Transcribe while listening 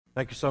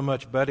Thank you so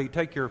much, buddy.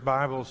 Take your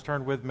Bibles,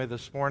 turn with me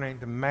this morning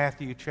to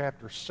Matthew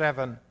chapter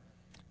 7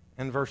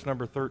 and verse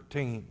number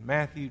 13.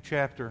 Matthew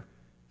chapter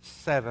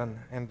 7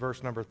 and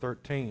verse number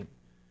 13.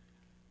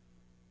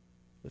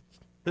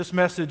 This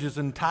message is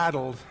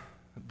entitled,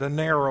 The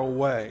Narrow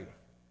Way.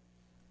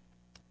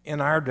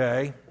 In our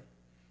day,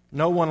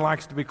 no one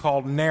likes to be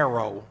called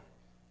narrow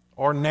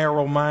or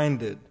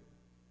narrow-minded.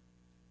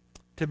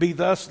 To be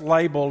thus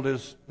labeled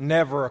is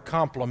never a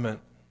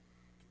compliment.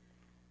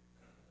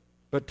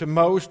 But to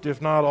most,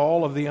 if not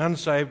all, of the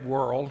unsaved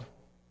world,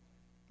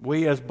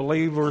 we as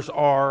believers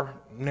are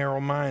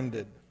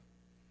narrow-minded.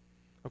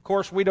 Of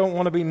course, we don't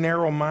want to be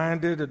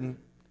narrow-minded and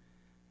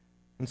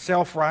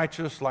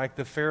self-righteous like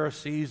the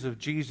Pharisees of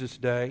Jesus'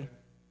 day,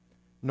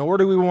 nor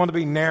do we want to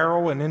be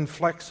narrow and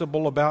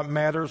inflexible about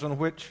matters on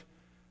which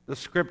the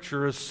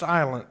Scripture is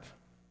silent.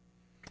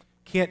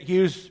 Kent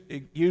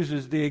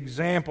uses the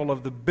example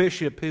of the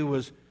bishop who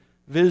was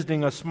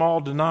visiting a small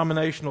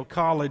denominational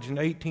college in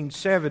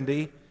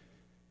 1870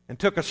 and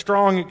took a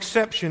strong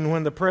exception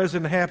when the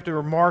president happened to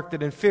remark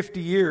that in 50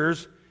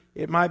 years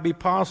it might be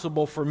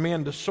possible for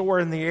men to soar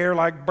in the air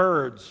like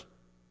birds.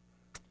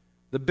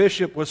 The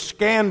bishop was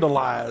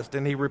scandalized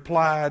and he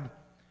replied,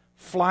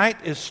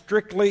 "Flight is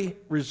strictly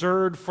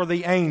reserved for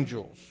the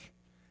angels,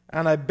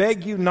 and I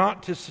beg you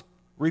not to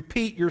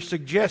repeat your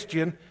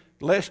suggestion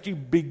lest you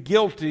be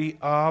guilty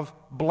of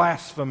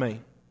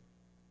blasphemy."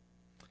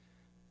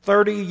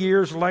 30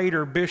 years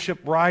later, Bishop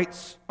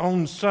Wright's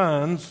own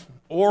sons,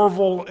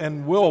 Orville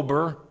and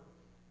Wilbur,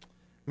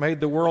 made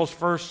the world's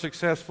first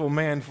successful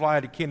man fly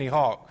to Kitty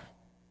Hawk.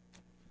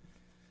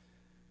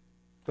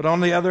 But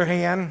on the other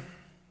hand,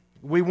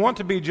 we want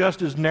to be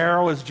just as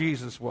narrow as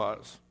Jesus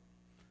was.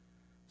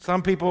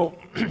 Some people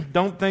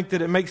don't think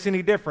that it makes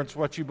any difference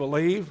what you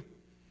believe.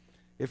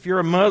 If you're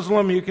a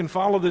Muslim, you can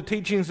follow the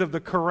teachings of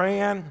the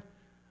Quran,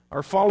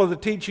 or follow the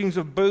teachings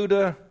of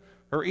Buddha,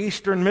 or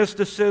Eastern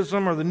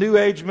mysticism, or the New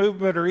Age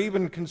movement, or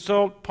even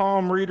consult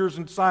palm readers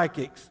and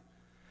psychics.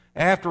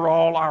 After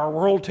all, our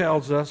world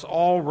tells us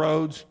all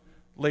roads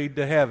lead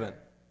to heaven.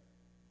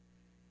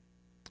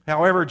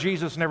 However,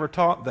 Jesus never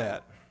taught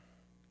that.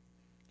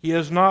 He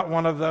is not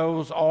one of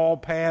those all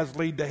paths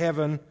lead to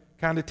heaven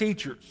kind of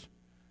teachers.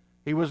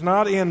 He was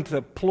not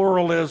into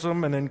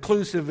pluralism and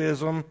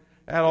inclusivism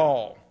at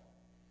all.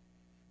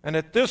 And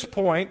at this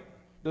point,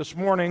 this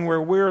morning,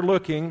 where we're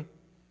looking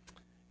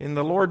in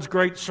the Lord's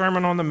great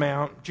Sermon on the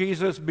Mount,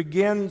 Jesus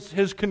begins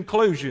his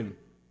conclusion.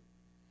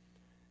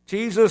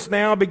 Jesus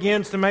now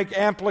begins to make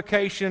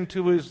application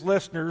to his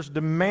listeners,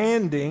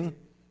 demanding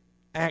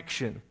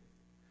action.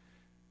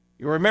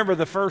 You remember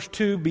the first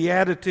two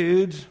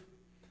Beatitudes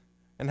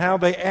and how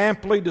they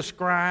amply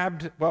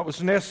described what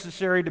was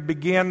necessary to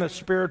begin the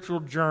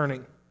spiritual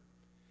journey.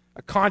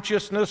 A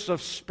consciousness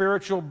of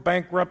spiritual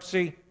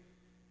bankruptcy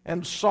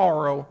and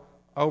sorrow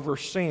over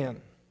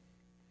sin.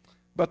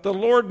 But the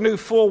Lord knew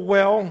full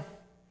well,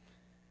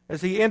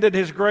 as he ended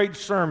his great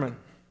sermon,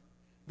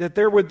 that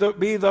there would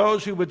be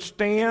those who would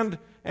stand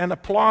and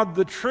applaud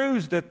the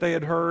truths that they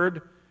had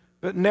heard,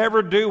 but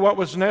never do what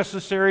was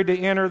necessary to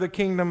enter the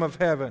kingdom of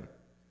heaven.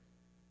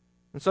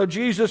 And so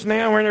Jesus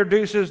now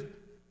introduces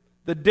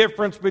the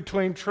difference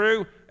between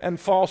true and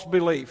false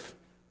belief.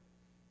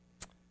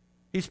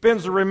 He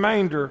spends the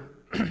remainder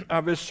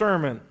of his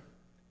sermon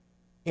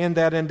in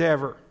that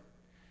endeavor.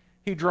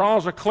 He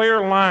draws a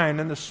clear line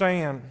in the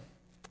sand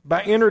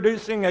by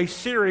introducing a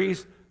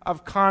series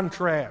of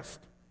contrasts.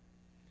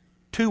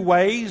 Two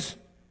ways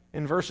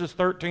in verses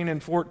 13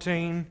 and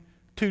 14,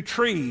 two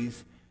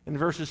trees in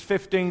verses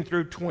 15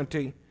 through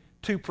 20,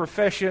 two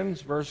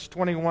professions, verses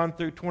 21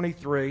 through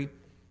 23,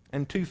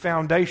 and two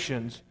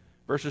foundations,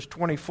 verses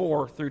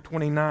 24 through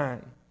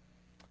 29.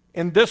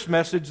 In this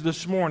message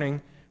this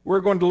morning, we're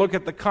going to look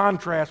at the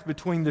contrast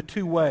between the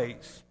two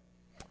ways.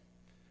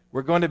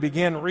 We're going to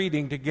begin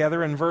reading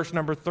together in verse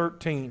number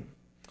 13.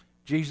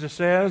 Jesus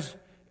says,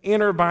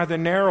 "Enter by the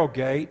narrow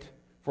gate,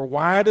 for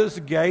wide is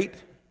the gate,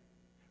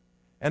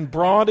 and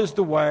broad is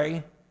the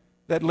way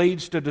that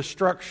leads to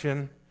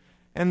destruction,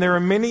 and there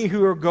are many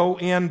who go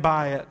in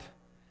by it.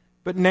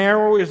 But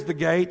narrow is the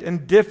gate,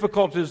 and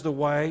difficult is the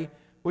way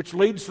which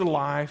leads to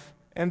life,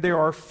 and there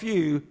are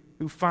few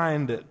who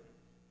find it."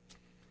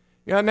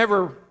 You know, I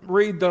never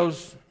read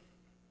those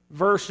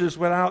verses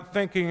without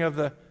thinking of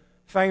the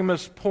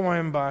famous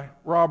poem by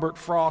Robert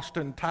Frost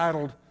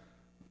entitled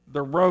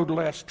 "The Road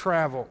Less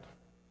Traveled."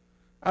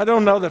 I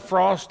don't know that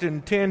Frost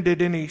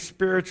intended any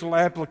spiritual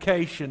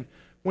application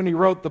when he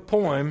wrote the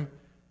poem,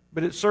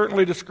 but it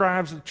certainly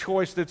describes the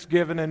choice that's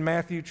given in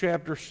Matthew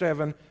chapter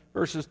 7,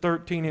 verses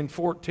 13 and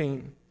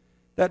 14.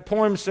 That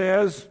poem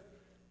says,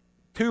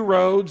 "Two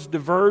roads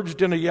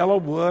diverged in a yellow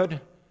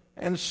wood,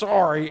 and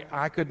sorry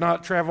I could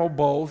not travel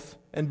both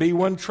and be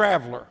one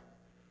traveler.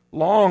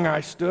 Long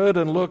I stood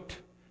and looked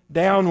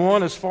down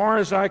one as far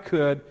as I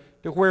could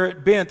to where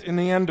it bent in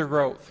the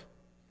undergrowth.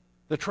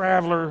 The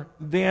traveler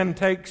then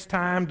takes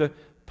time to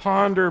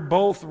ponder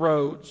both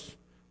roads.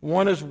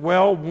 One is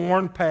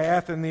well-worn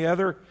path and the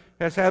other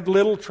has had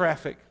little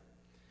traffic.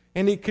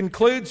 And he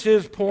concludes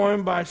his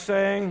poem by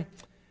saying,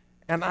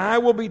 and I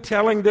will be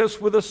telling this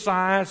with a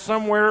sigh,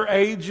 somewhere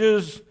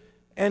ages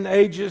and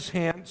ages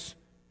hence,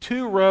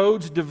 two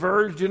roads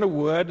diverged in a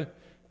wood,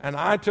 and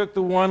I took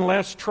the one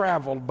less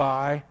traveled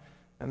by,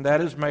 and that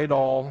has made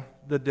all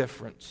the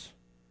difference.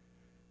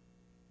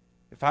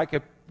 If I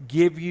could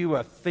give you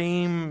a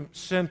theme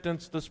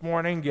sentence this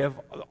morning, give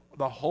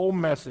the whole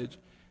message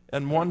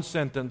in one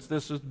sentence,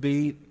 this would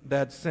be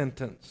that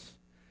sentence.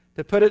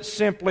 To put it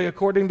simply,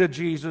 according to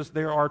Jesus,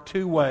 there are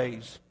two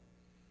ways,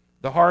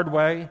 the hard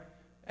way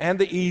and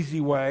the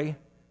easy way,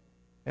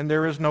 and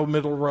there is no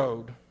middle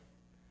road.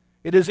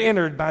 It is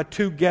entered by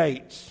two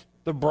gates,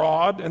 the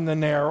broad and the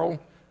narrow.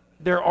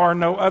 There are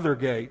no other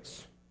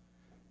gates.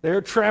 They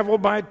are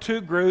traveled by two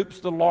groups,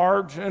 the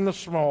large and the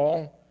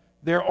small.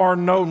 There are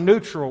no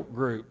neutral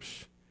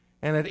groups.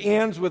 And it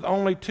ends with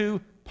only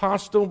two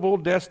possible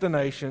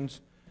destinations,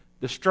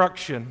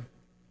 destruction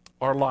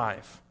or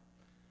life.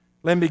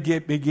 Let me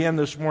begin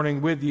this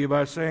morning with you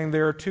by saying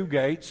there are two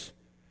gates,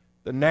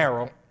 the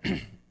narrow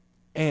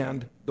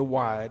and the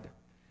wide.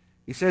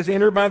 He says,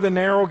 enter by the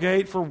narrow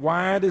gate, for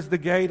wide is the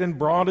gate and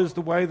broad is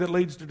the way that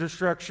leads to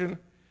destruction.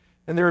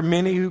 And there are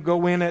many who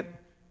go in it,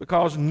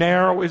 because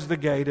narrow is the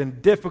gate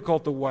and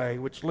difficult the way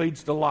which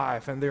leads to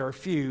life, and there are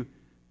few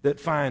that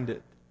find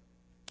it.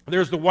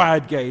 There's the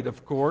wide gate,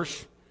 of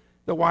course.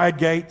 The wide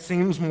gate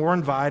seems more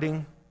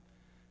inviting.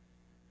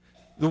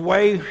 The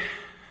way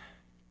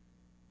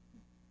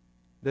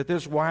that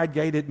this wide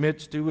gate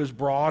admits to is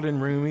broad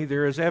and roomy.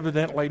 There is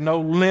evidently no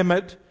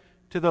limit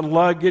to the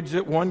luggage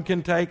that one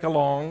can take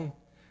along.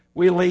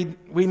 We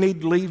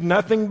need to leave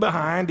nothing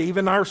behind,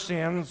 even our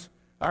sins,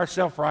 our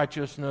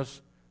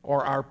self-righteousness,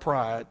 or our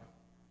pride.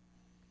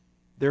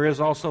 There is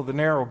also the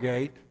narrow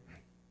gate.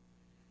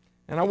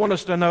 And I want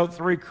us to note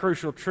three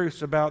crucial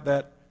truths about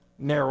that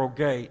narrow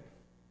gate.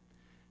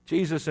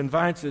 Jesus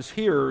invites his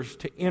hearers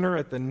to enter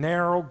at the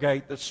narrow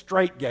gate, the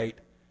straight gate,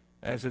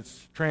 as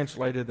it's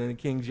translated in the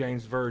King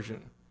James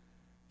Version.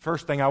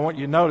 First thing I want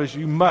you to notice,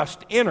 you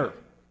must enter.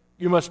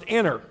 You must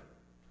enter.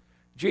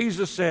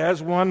 Jesus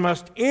says one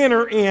must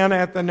enter in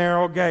at the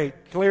narrow gate.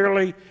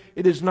 Clearly,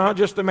 it is not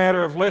just a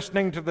matter of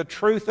listening to the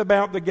truth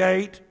about the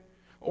gate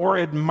or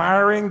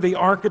admiring the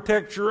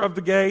architecture of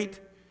the gate.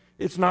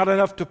 It's not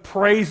enough to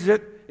praise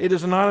it. It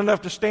is not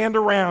enough to stand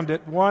around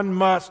it. One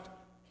must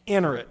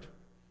enter it.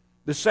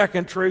 The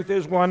second truth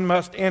is one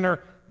must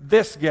enter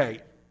this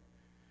gate.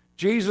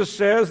 Jesus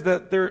says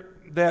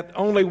that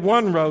only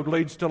one road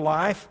leads to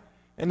life,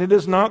 and it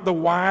is not the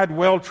wide,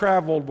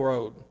 well-traveled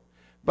road.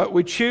 But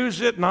we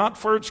choose it not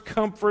for its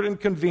comfort and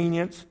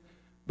convenience,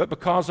 but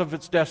because of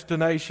its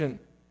destination.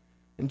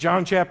 In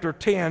John chapter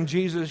 10,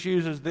 Jesus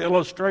uses the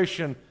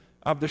illustration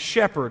of the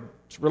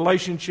shepherd's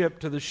relationship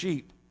to the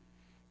sheep.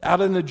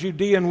 Out in the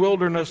Judean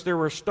wilderness, there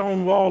were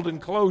stone-walled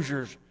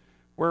enclosures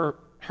where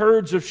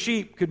herds of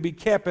sheep could be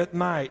kept at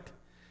night.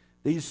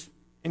 These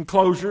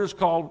enclosures,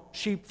 called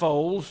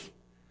sheepfolds,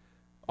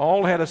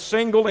 all had a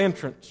single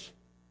entrance.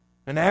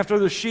 And after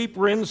the sheep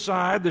were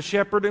inside, the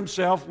shepherd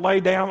himself lay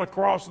down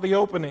across the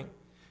opening,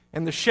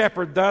 and the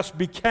shepherd thus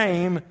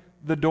became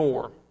the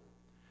door.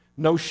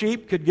 No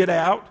sheep could get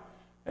out,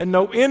 and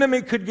no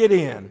enemy could get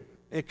in,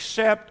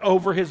 except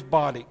over his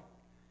body.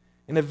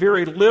 In a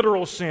very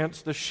literal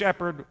sense, the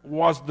shepherd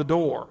was the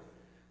door.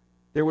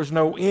 There was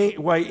no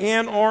way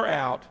in or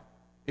out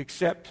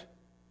except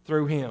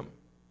through him.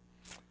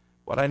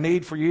 What I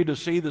need for you to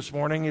see this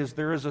morning is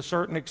there is a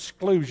certain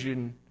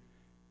exclusion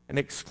and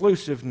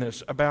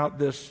exclusiveness about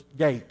this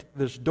gate,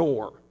 this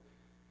door.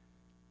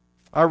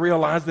 I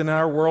realize that in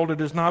our world it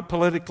is not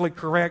politically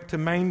correct to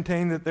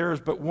maintain that there is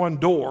but one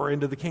door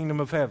into the kingdom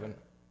of heaven.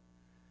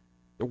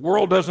 The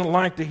world doesn't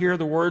like to hear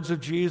the words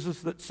of Jesus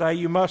that say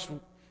you must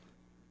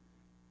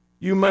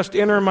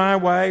enter my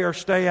way or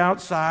stay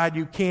outside.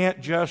 You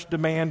can't just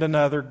demand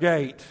another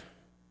gate.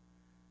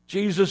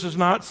 Jesus is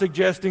not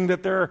suggesting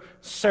that there are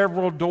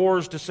several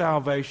doors to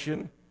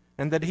salvation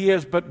and that he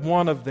is but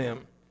one of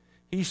them.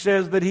 He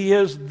says that he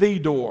is the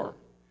door.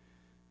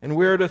 And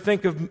we are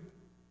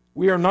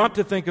not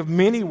to think of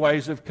many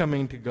ways of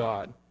coming to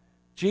God.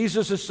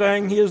 Jesus is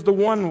saying he is the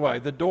one way,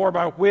 the door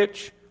by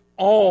which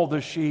all the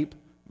sheep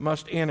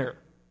must enter.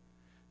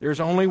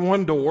 There's only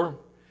one door.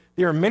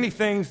 There are many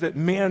things that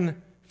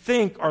men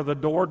think are the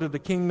door to the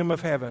kingdom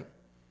of heaven.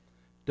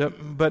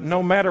 But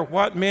no matter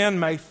what men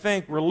may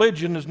think,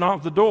 religion is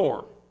not the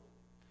door.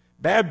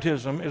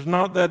 Baptism is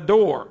not that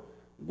door.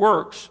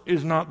 Works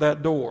is not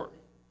that door.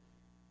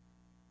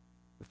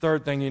 The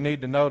third thing you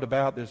need to note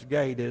about this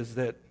gate is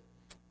that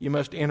you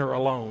must enter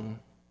alone.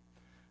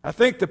 I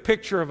think the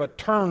picture of a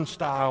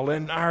turnstile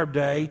in our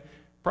day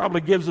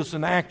probably gives us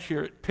an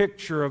accurate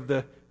picture of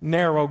the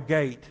narrow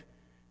gate.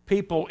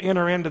 People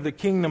enter into the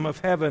kingdom of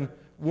heaven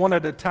one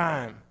at a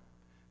time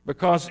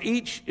because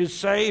each is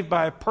saved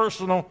by a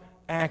personal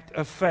act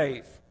of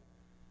faith.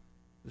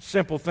 The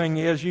simple thing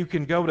is you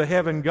can go to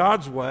heaven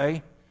God's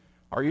way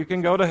or you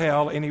can go to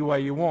hell any way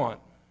you want,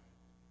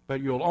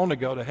 but you'll only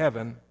go to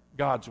heaven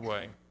God's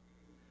way.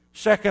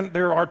 Second,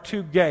 there are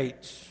two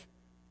gates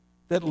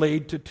that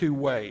lead to two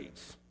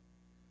ways.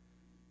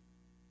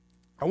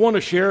 I want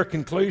to share a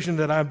conclusion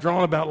that I've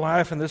drawn about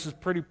life, and this is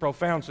pretty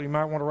profound, so you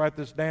might want to write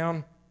this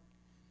down.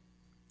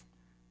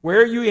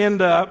 Where you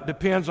end up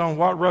depends on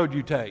what road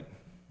you take.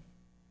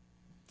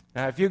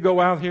 Now, if you go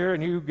out here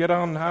and you get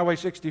on Highway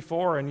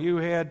 64 and you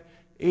head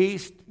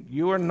east,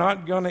 you are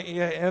not going to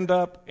end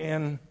up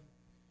in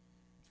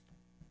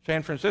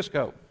San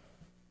Francisco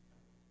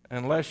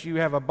unless you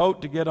have a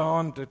boat to get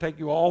on to take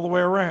you all the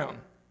way around.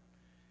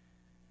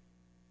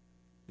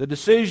 The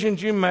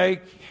decisions you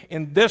make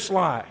in this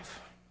life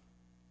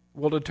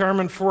will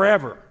determine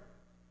forever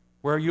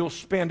where you'll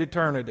spend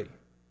eternity.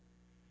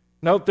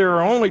 Note there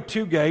are only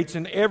two gates,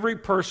 and every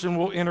person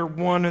will enter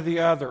one or the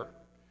other.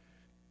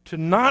 To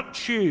not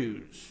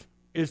choose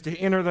is to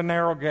enter the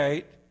narrow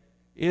gate,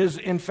 is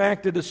in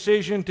fact a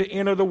decision to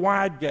enter the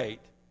wide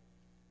gate,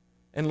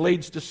 and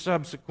leads to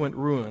subsequent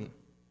ruin.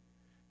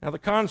 Now, the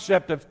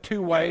concept of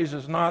two ways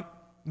is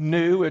not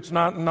new, it's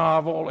not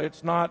novel,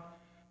 it's not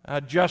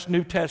just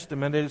New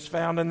Testament. It is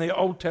found in the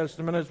Old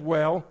Testament as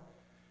well.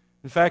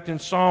 In fact, in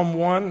Psalm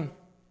 1,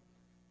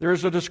 there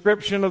is a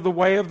description of the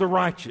way of the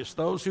righteous,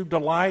 those who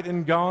delight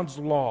in God's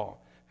law,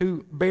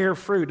 who bear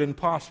fruit and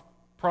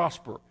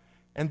prosper.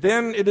 And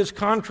then it is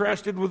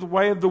contrasted with the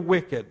way of the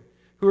wicked,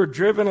 who are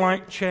driven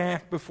like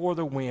chaff before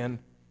the wind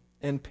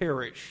and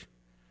perish.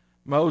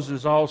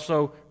 Moses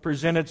also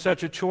presented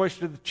such a choice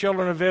to the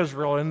children of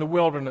Israel in the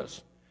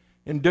wilderness.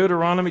 In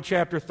Deuteronomy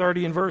chapter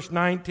 30 and verse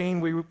 19,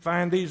 we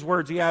find these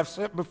words, "I have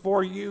set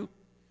before you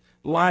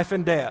life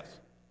and death,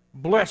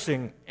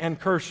 blessing and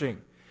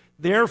cursing.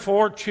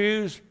 Therefore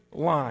choose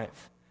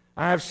life.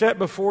 I have set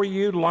before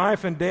you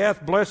life and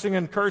death, blessing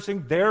and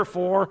cursing.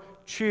 Therefore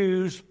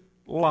choose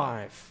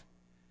life."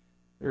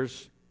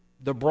 There's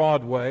the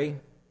broad way.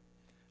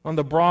 On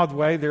the broad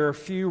way, there are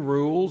few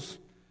rules,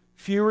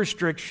 few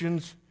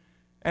restrictions,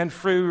 and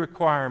few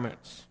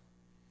requirements.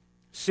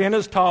 Sin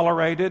is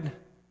tolerated.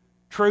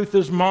 Truth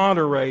is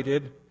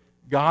moderated.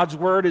 God's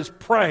word is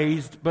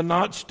praised but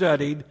not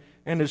studied,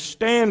 and His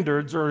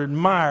standards are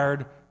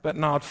admired but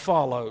not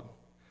followed.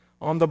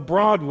 On the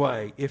broad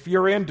way, if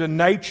you're into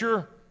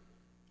nature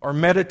or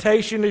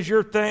meditation is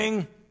your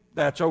thing,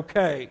 that's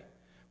okay.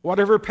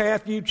 Whatever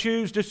path you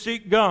choose to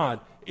seek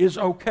God is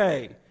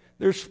okay.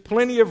 There's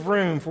plenty of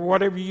room for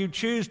whatever you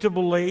choose to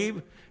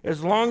believe,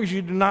 as long as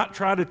you do not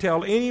try to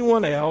tell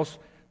anyone else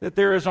that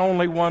there is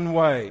only one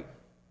way.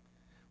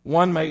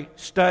 One may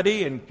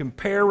study and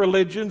compare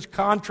religions,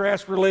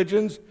 contrast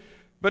religions,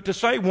 but to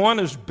say one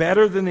is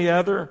better than the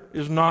other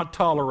is not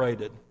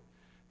tolerated.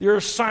 There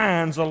are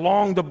signs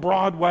along the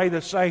broad way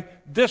that say,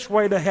 "This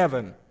way to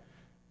heaven,"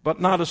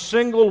 but not a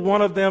single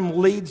one of them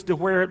leads to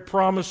where it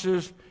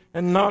promises,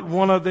 and not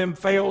one of them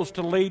fails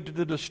to lead to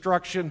the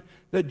destruction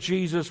that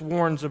Jesus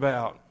warns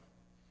about.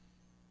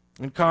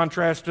 In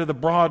contrast to the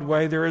broad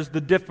way, there is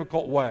the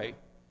difficult way.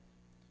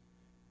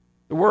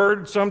 The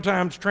word,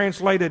 sometimes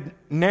translated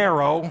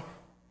narrow,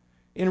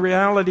 in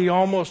reality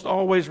almost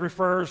always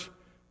refers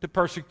to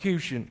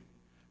persecution.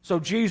 So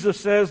Jesus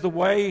says the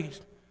way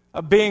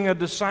of being a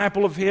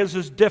disciple of His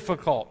is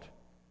difficult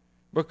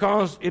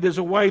because it is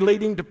a way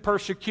leading to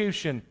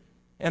persecution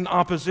and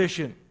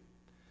opposition.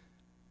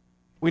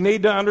 We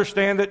need to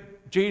understand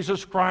that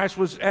Jesus Christ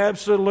was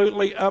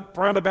absolutely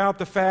upfront about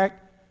the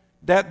fact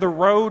that the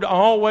road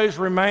always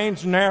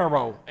remains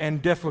narrow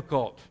and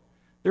difficult.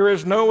 There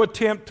is no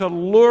attempt to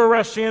lure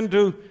us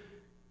into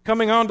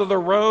coming onto the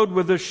road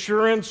with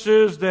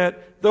assurances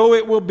that though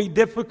it will be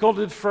difficult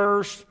at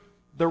first,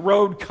 the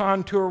road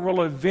contour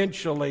will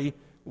eventually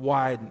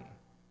widen.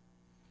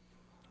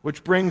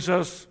 Which brings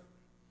us,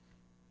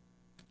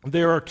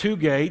 there are two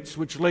gates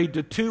which lead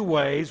to two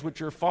ways,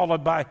 which are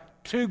followed by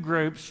two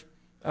groups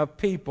of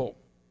people.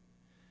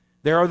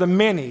 There are the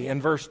many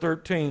in verse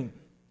 13.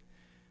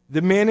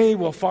 The many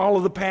will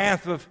follow the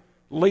path of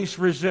least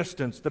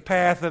resistance, the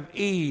path of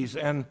ease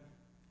and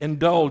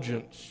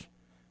indulgence.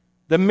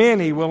 The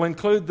many will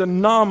include the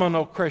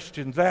nominal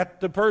Christians,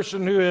 that the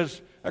person who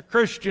is a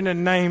Christian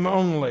in name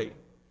only.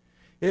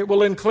 It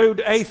will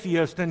include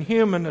atheists and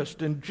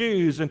humanists and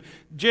Jews and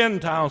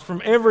Gentiles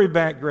from every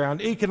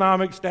background,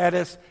 economic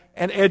status,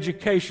 and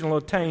educational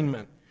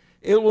attainment.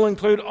 It will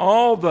include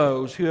all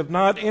those who have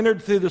not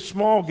entered through the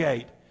small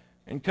gate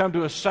and come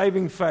to a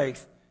saving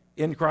faith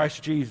in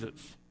Christ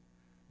Jesus.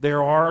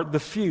 There are the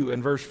few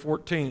in verse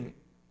 14.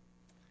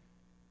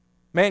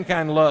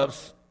 Mankind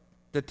loves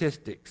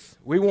statistics.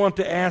 We want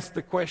to ask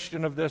the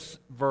question of this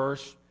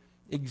verse,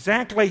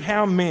 exactly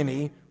how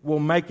many will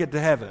make it to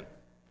heaven?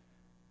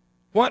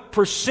 What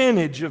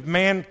percentage of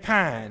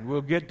mankind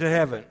will get to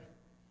heaven?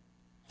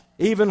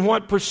 Even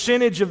what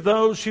percentage of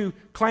those who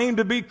claim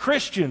to be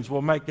Christians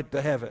will make it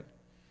to heaven?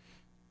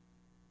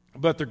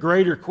 But the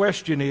greater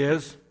question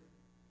is,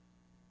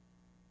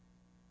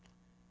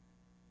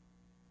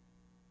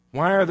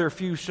 why are there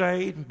few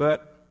saved,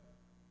 but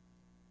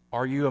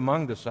are you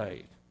among the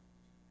saved?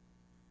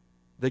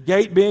 The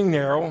gate being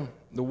narrow,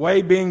 the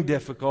way being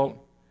difficult,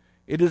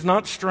 it is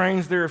not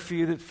strange there are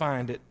few that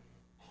find it.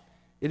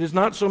 It is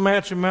not so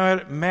much a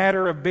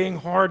matter of being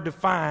hard to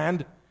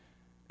find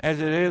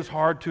as it is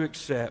hard to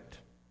accept.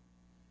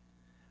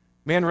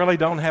 Men really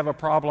don't have a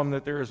problem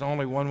that there is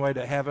only one way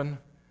to heaven.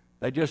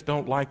 They just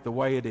don't like the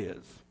way it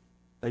is.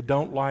 They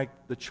don't like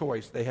the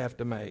choice they have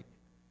to make.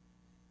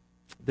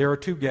 There are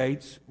two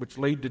gates which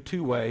lead to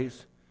two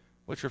ways,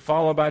 which are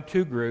followed by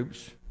two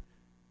groups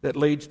that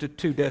leads to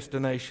two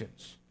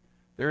destinations.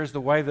 There is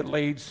the way that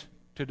leads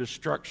to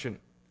destruction.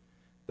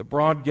 The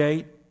broad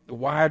gate, the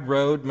wide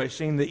road may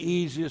seem the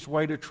easiest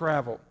way to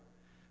travel,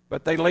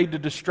 but they lead to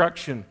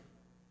destruction.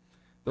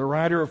 The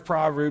writer of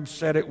Proverbs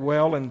said it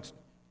well in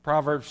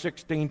Proverbs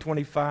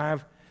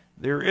 16:25.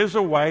 There is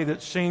a way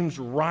that seems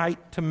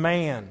right to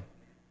man,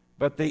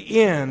 but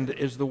the end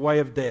is the way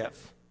of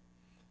death.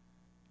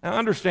 Now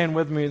understand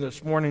with me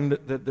this morning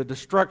that the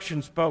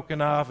destruction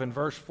spoken of in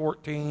verse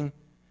 14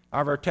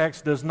 of our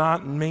text does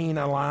not mean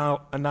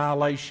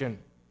annihilation.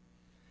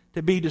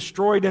 To be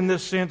destroyed in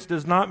this sense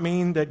does not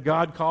mean that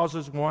God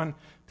causes one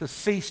to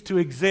cease to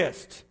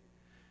exist.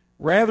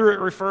 Rather, it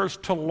refers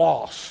to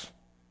loss,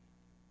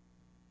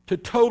 to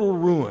total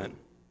ruin.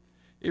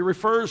 It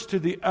refers to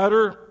the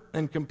utter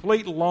and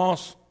complete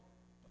loss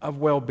of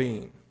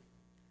well-being.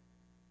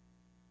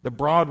 The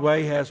broad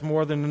way has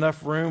more than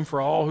enough room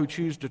for all who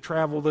choose to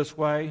travel this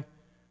way.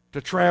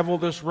 To travel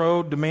this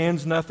road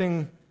demands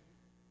nothing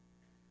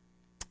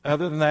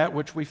other than that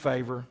which we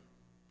favor.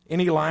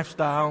 Any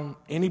lifestyle,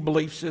 any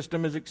belief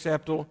system is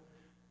acceptable.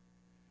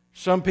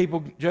 Some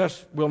people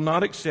just will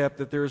not accept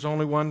that there is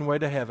only one way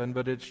to heaven,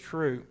 but it's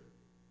true.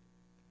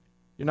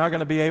 You're not going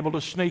to be able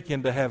to sneak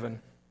into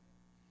heaven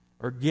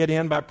or get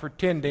in by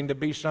pretending to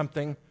be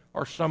something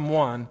or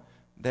someone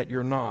that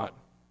you're not.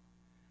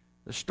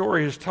 The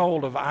story is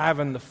told of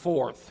Ivan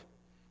IV.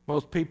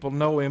 Most people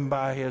know him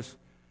by his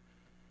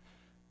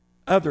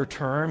other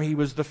term. He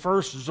was the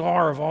first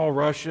Tsar of all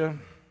Russia.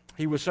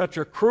 He was such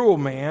a cruel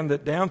man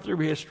that down through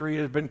history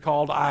has been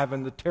called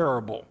Ivan the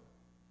Terrible.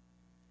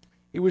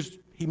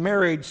 He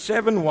married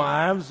 7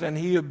 wives and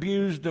he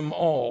abused them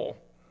all.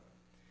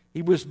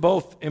 He was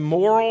both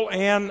immoral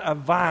and a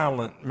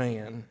violent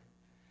man.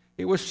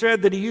 It was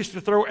said that he used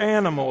to throw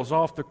animals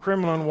off the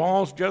Kremlin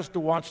walls just to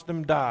watch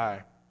them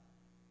die.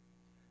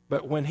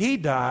 But when he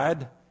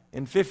died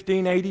in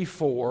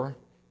 1584,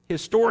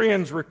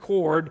 historians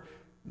record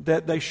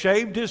that they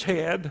shaved his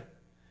head,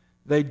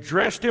 they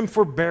dressed him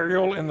for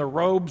burial in the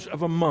robes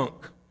of a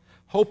monk,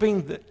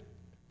 hoping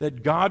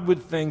that God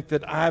would think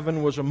that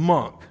Ivan was a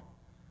monk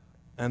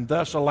and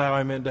thus allow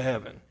him into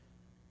heaven.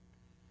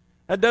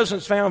 That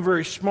doesn't sound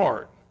very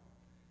smart,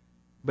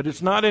 but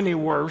it's not any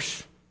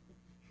worse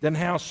than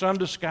how some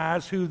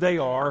disguise who they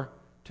are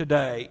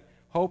today,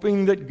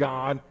 hoping that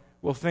God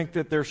will think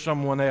that they're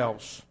someone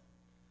else.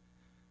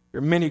 There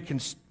are many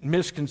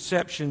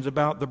misconceptions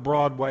about the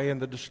broad way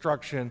and the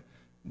destruction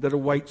that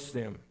awaits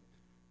them.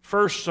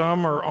 First,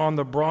 some are on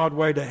the broad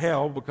way to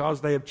hell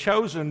because they have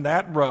chosen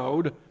that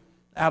road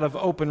out of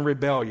open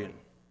rebellion.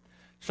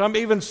 Some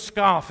even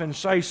scoff and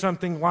say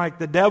something like,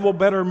 the devil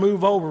better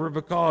move over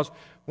because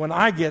when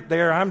I get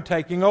there, I'm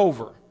taking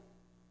over.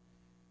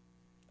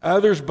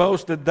 Others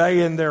boast that they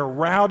and their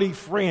rowdy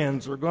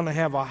friends are going to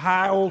have a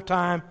high old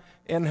time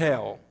in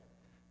hell.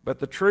 But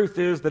the truth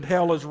is that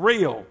hell is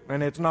real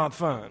and it's not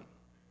fun.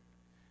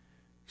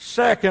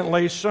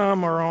 Secondly,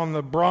 some are on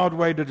the broad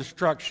way to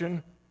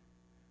destruction,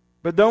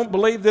 but don't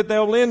believe that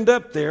they'll end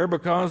up there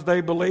because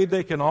they believe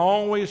they can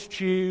always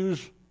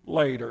choose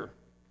later.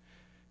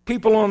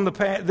 People on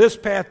this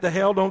path to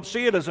hell don't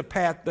see it as a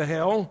path to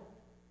hell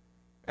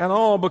at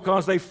all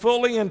because they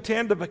fully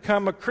intend to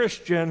become a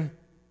Christian,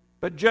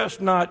 but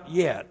just not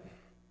yet.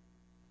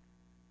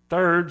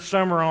 Third,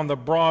 some are on the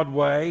broad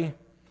way,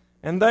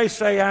 and they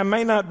say, I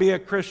may not be a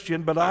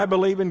Christian, but I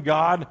believe in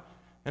God,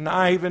 and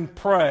I even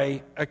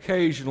pray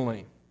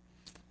occasionally.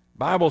 The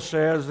Bible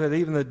says that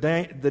even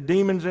the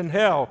demons in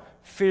hell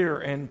fear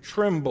and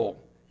tremble.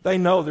 They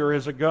know there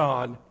is a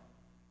God.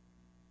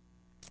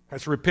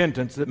 It's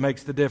repentance that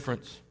makes the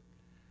difference.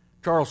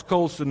 Charles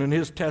Colson, in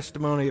his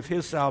testimony of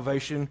his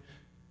salvation,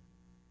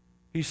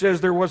 he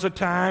says, there was a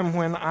time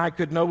when I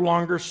could no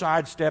longer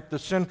sidestep the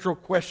central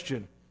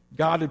question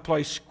God had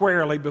placed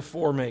squarely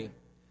before me.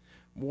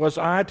 Was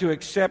I to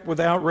accept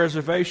without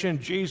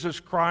reservation Jesus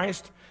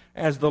Christ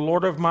as the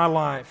Lord of my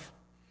life?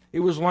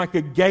 It was like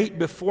a gate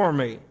before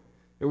me.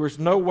 There was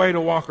no way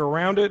to walk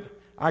around it.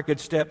 I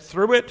could step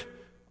through it,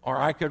 or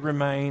I could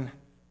remain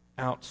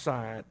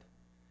outside.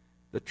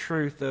 The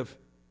truth of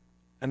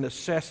a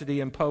necessity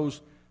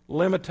imposed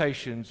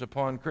limitations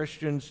upon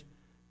Christians,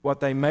 what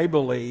they may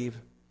believe,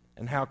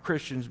 and how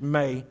Christians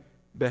may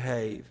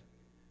behave.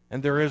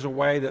 And there is a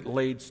way that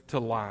leads to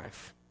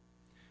life.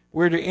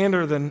 We're to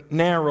enter the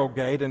narrow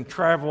gate and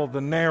travel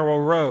the narrow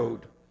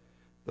road.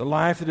 The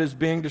life that is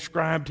being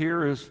described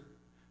here is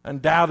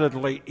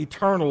undoubtedly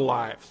eternal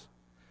life.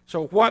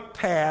 So what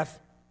path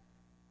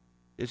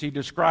is he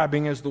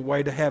describing as the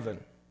way to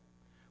heaven?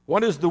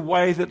 What is the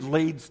way that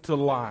leads to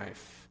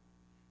life?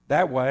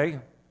 That way,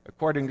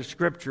 according to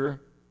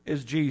Scripture,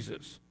 is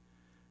Jesus.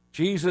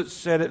 Jesus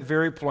said it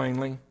very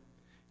plainly.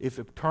 If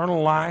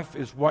eternal life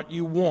is what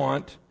you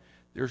want,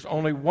 there's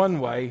only one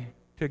way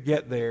to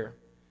get there.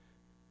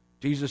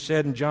 Jesus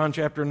said in John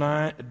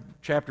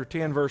chapter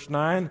 10, verse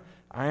 9,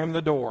 I am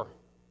the door.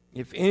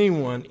 If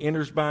anyone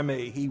enters by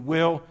me, he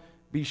will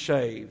be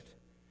saved.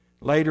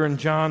 Later in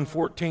John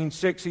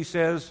 14:6, he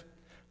says,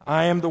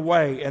 I am the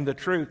way and the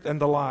truth and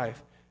the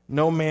life.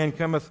 No man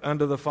cometh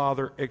unto the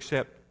Father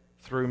except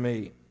through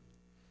me.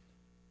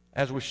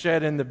 As we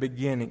said in the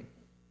beginning,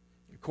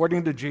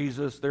 according to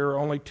Jesus, there are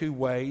only two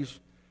ways,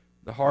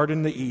 the hard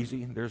and the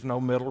easy. There's no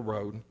middle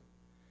road.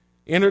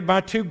 Entered by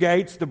two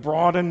gates, the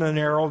broad and the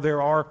narrow.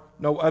 There are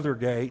no other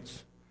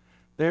gates.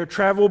 They are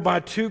traveled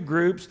by two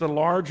groups, the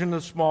large and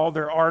the small.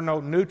 There are no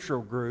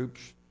neutral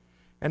groups.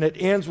 And it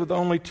ends with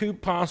only two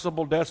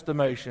possible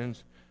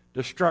destinations,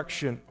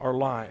 destruction or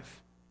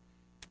life.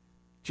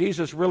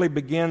 Jesus really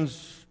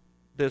begins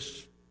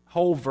this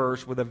whole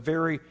verse with a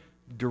very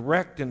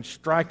direct and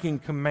striking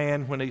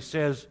command when he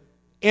says,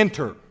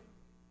 enter.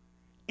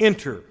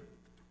 Enter.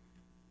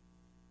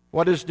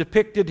 What is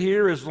depicted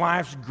here is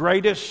life's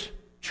greatest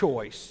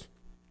choice.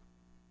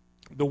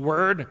 The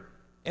word,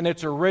 in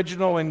its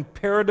original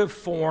imperative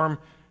form,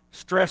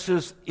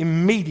 stresses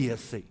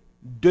immediacy.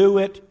 Do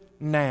it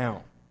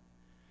now.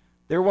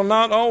 There will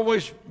not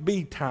always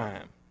be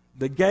time.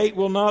 The gate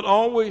will not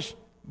always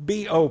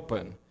be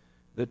open.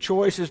 The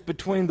choice is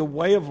between the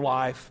way of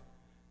life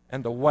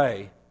and the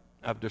way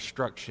of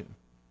destruction.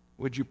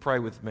 Would you pray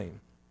with me?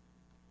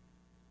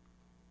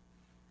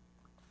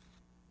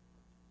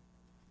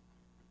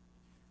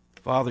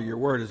 Father, your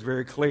word is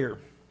very clear.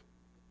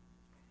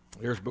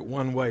 There's but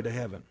one way to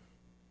heaven,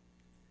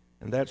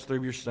 and that's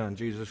through your Son,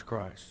 Jesus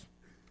Christ.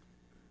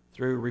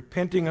 Through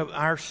repenting of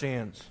our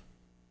sins,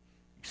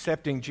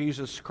 accepting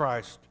Jesus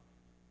Christ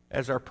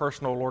as our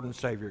personal Lord and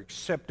Savior,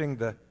 accepting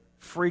the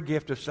free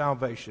gift of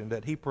salvation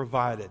that he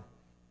provided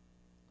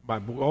by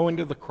going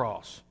to the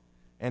cross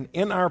and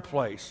in our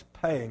place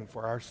paying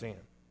for our sin.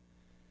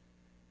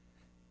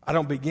 I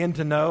don't begin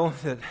to know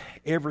that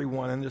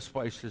everyone in this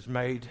place has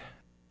made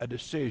a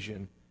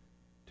decision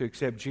to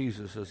accept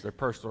Jesus as their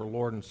personal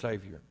Lord and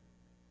Savior.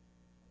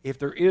 If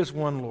there is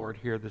one Lord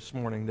here this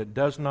morning that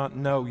does not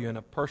know you in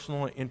a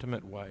personal and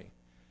intimate way,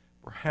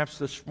 perhaps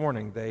this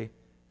morning they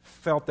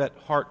felt that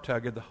heart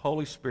tug of the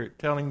Holy Spirit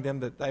telling them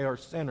that they are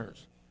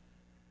sinners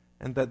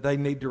and that they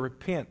need to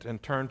repent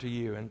and turn to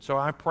you. And so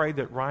I pray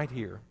that right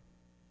here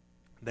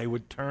they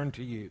would turn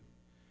to you,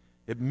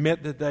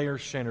 admit that they are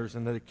sinners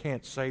and that they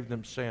can't save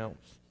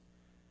themselves.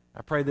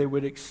 I pray they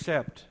would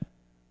accept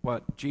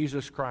what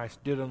Jesus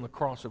Christ did on the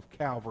cross of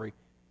Calvary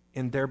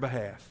in their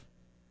behalf,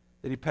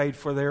 that he paid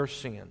for their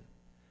sin.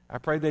 I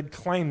pray they'd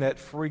claim that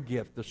free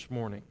gift this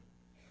morning.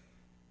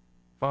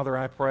 Father,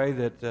 I pray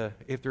that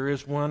if there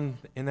is one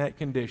in that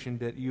condition,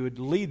 that you would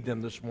lead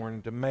them this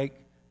morning to make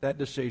that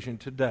decision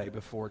today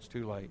before it's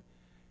too late.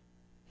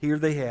 Here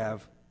they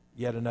have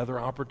yet another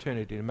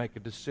opportunity to make a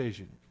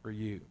decision for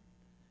you.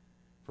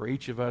 For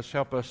each of us,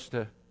 help us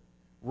to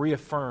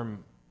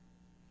reaffirm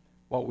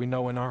what we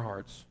know in our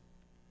hearts,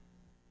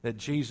 that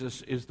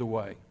Jesus is the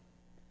way.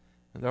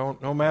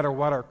 No matter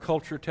what our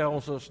culture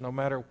tells us, no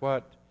matter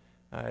what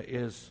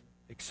is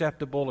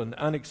acceptable and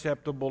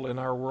unacceptable in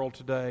our world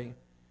today,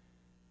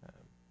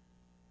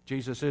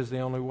 Jesus is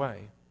the only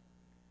way.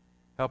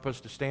 Help us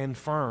to stand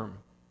firm,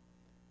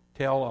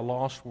 tell a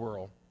lost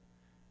world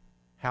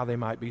how they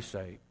might be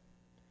saved.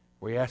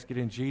 We ask it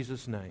in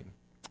Jesus' name.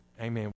 Amen.